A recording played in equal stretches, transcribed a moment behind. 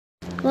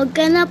Huwag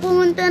ka na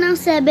pumunta ng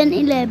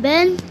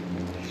 7-Eleven.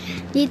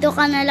 Dito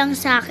ka na lang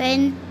sa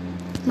akin.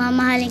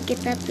 Mamahalin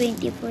kita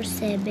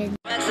 24/7.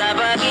 Sa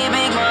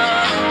pag-ibig mo,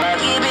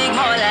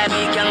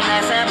 lagi kang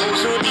nasa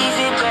puso't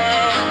isip ko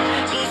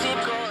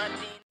at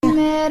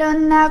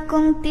meron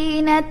akong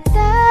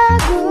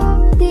tinatago,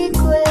 di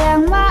ko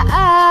lang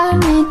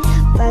maamin.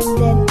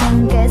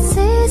 Pagdating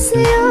kasi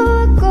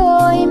sa'yo,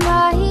 ako'y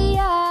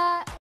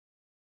mahiya.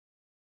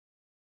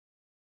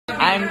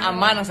 I'm a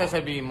man ang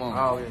sasabihin mo.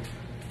 Okay.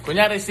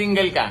 Kunyari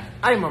single ka.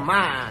 Ay,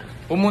 mama!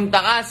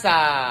 Pumunta ka sa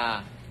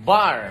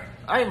bar.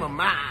 Ay,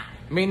 mama!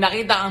 May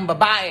nakita kang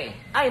babae.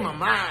 Ay,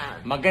 mama!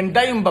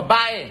 Maganda yung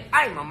babae.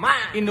 Ay,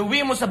 mama!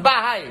 Inuwi mo sa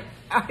bahay.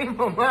 Ay,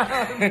 mama!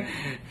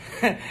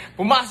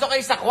 Pumasok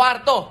kayo sa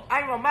kwarto.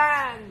 Ay,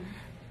 mama!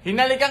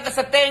 Hinalikan ka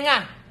sa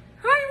tenga.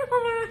 Ay,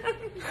 mama!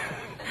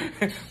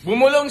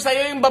 Bumulong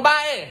sa'yo yung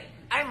babae.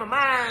 Ay,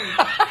 mama!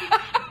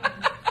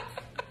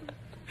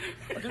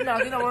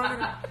 Ginawa.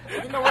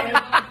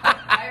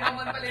 Ay,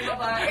 naman pala yung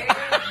babae.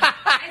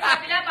 Ay,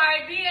 sabi na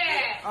Barbie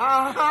eh.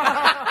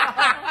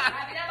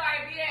 Sabi na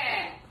Barbie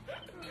eh.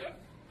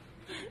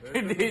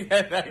 Hindi na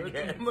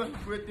nag-get.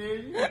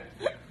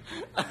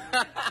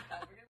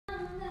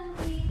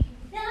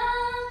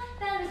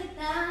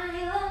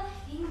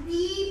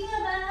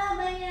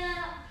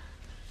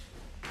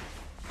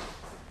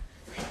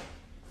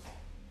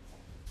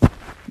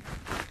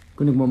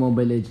 Kung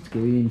nagmo-Mobile Legends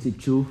kayo, yun si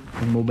Chu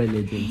ng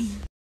Mobile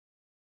Legends.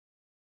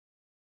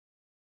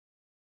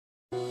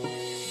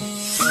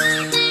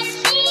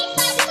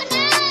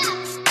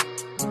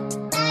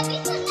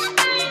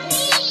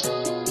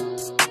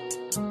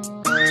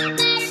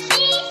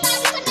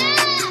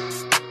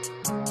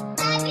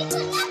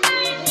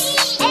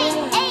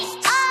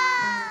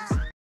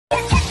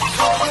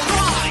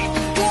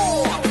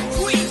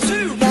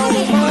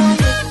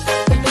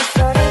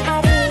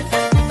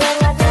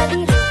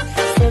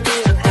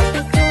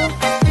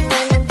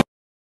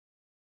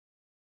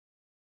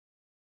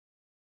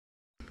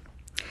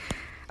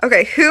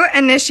 Okay, who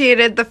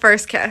initiated the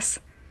first kiss?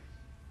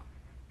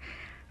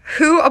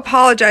 Who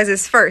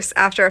apologizes first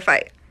after a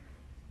fight?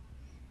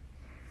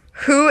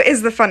 Who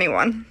is the funny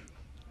one?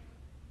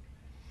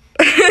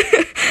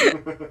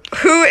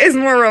 Who is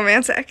more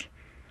romantic?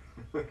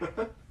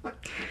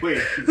 Wait.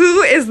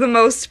 Who is the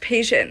most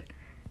patient?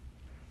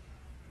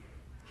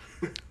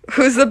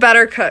 Who's the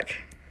better cook?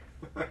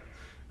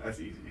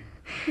 That's easy.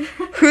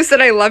 Who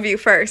said I love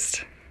you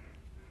first?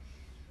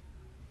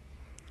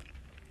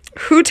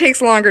 Who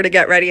takes longer to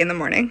get ready in the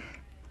morning?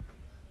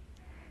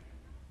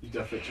 You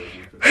definitely chose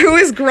me. Who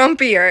is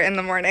grumpier in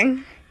the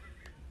morning?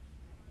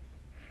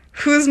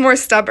 Who's more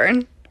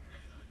stubborn?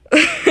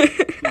 You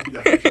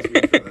definitely chose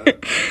me for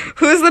that.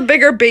 Who's the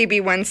bigger baby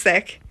when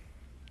sick?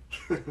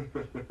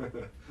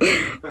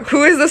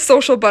 Who is the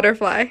social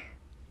butterfly?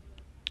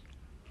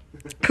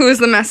 Who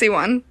is the messy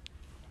one?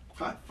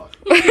 God, fuck.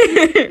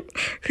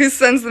 Who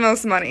spends the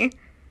most money?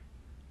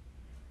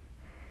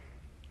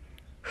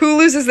 Who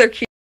loses their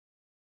key?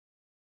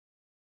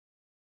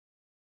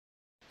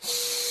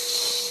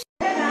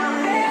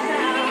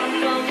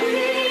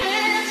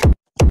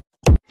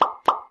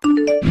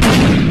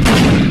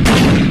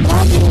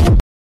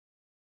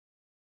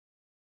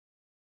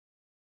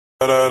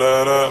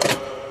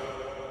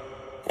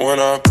 When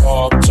I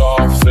popped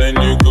off,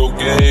 then you go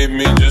gave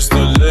me just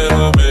a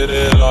little bit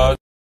of love.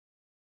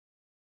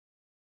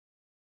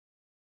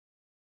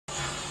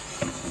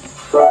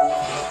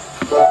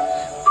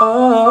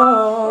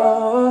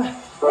 Oh,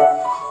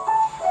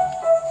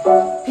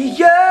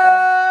 yeah.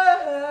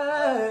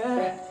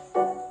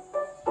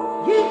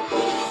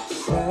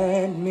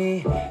 Send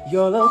me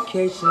your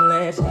location,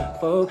 let's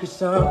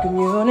focus on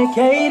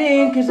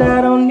communicating, 'cause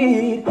I don't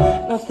need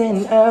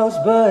nothing else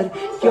but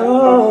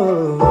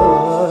your.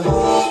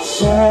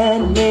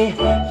 Send me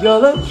your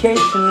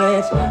location,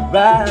 let's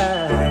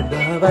ride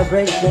the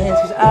vibrations,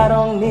 'cause I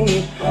don't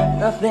need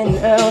nothing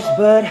else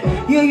but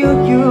you.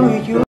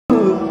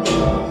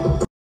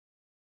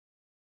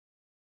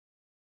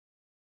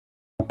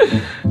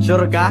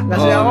 Sure ka?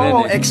 Kasi ako,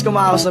 kung ex ko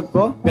makausap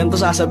ko, ganito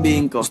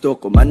sasabihin ko. Gusto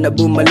ko man na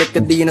bumalik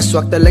ka, di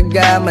naswak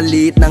talaga.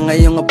 Maliit na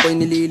ngayong apoy,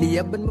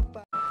 nililiyaban mo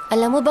pa.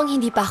 Alam mo bang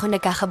hindi pa ako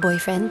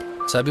nagkaka-boyfriend?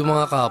 Sabi mo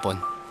nga kahapon.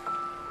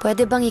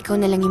 Pwede bang ikaw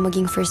na lang yung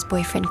maging first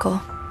boyfriend ko?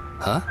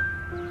 Ha?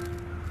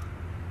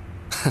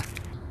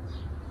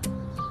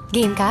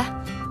 Game ka?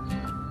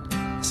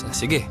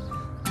 Sige.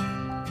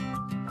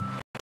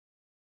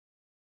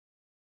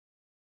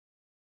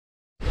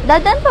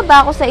 Dadaan pa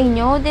ba ako sa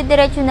inyo?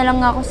 Didiretso na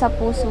lang ako sa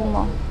puso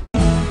mo.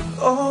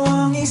 Oh,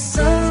 ang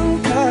isang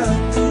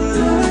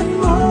katulad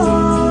mo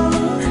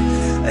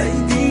ay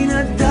di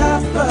na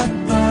dapat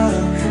pa.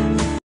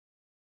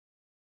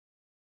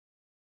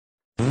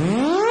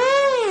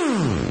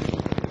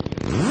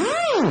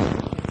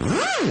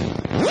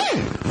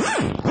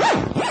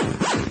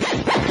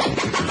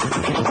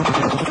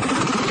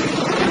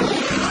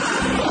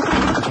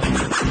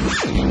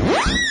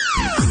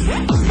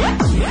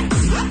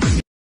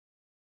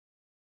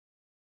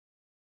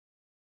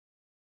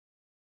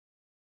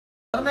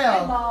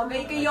 Ay,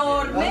 bagay kay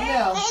Yorme.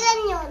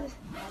 Kailan yun?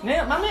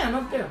 Ngayon, mamaya,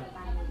 ano kayo?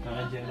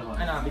 Ano,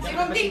 Si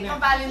Rundi,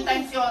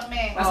 pa-Valentine's yun,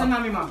 me. Asan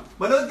mami, ma'am?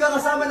 Manood ka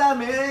kasama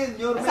namin,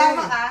 Yorme.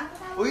 Kasama ka?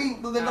 Uy,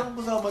 maganda kong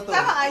kasama to.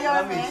 Kasama ka,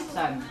 Yorme?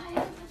 Saan?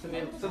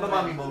 Saan ba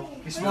mami mo?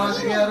 Kiss mo nga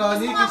si Kuya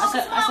Ronnie.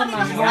 Asan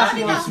mami?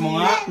 Kiss mo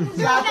nga.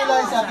 Si Ate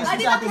Liza, kiss mo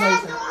si Ate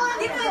Liza.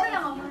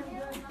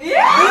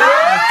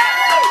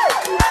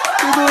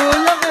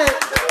 Tinulak eh.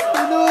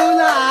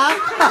 Tinulak ah.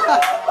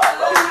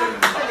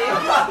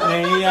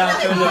 Nahiya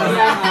ko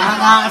lang.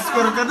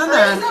 Nakaka-score ka dun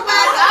eh.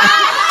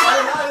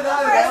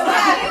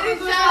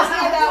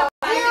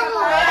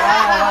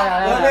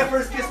 Yorme,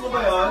 first kiss mo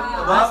ba yun?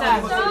 Aba,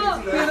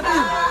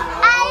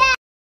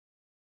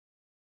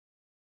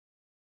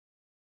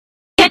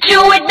 Hit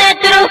you with that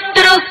truth.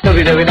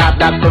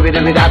 Dooby-dooby-dop-dop,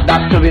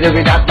 dooby-dooby-dop-dop,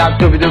 dooby-dooby-dop-dop,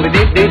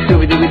 dooby-dooby-dip-dip,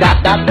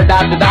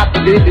 dooby-dooby-dop-dop-dop-dop,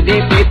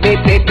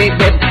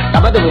 dip-dip-dip-dip-dip-dip,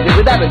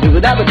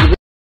 daba-dooby-dooby-dop-dooby-dooby-dop.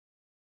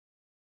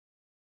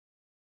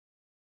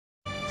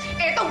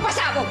 Etong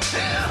pasabog!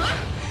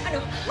 Ano?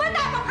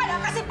 Matapang ka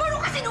lang kasi puro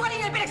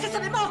kasinungaling ang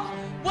pinagsasabi mo!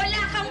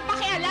 Wala kang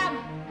pakialam!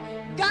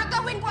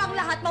 Gagawin ko ang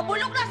lahat,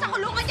 mabulok na sa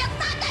kulungan niyang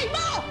tatay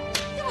mo!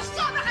 Di mo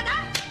sobra ka na?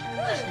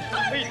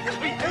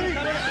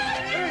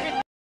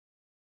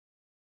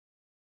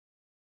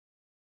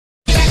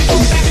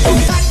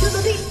 Back to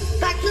the beat!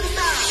 Back to the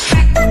start!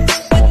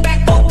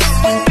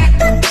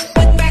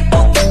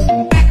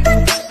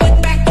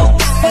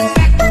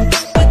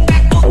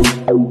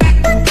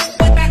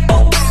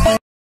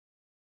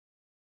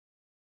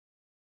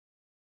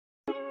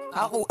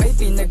 Ako ay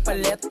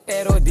pinagpalit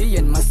pero di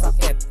yan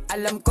masakit.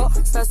 Alam ko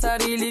sa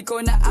sarili ko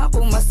na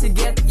ako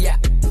masigit. Yeah,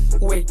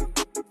 wait.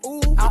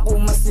 Ako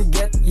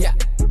masigit. Yeah,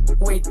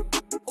 wait.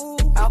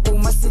 Ako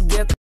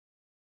masigit.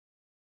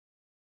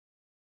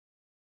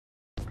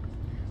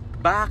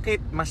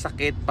 Bakit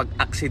masakit pag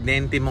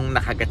aksidente mong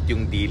nakagat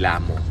yung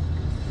dila mo?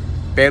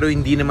 Pero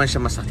hindi naman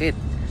siya masakit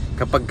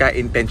kapag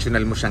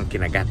ka-intentional mo siyang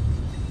kinagat.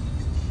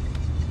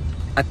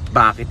 At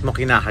bakit mo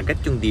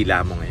kinakagat yung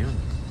dila mo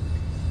ngayon?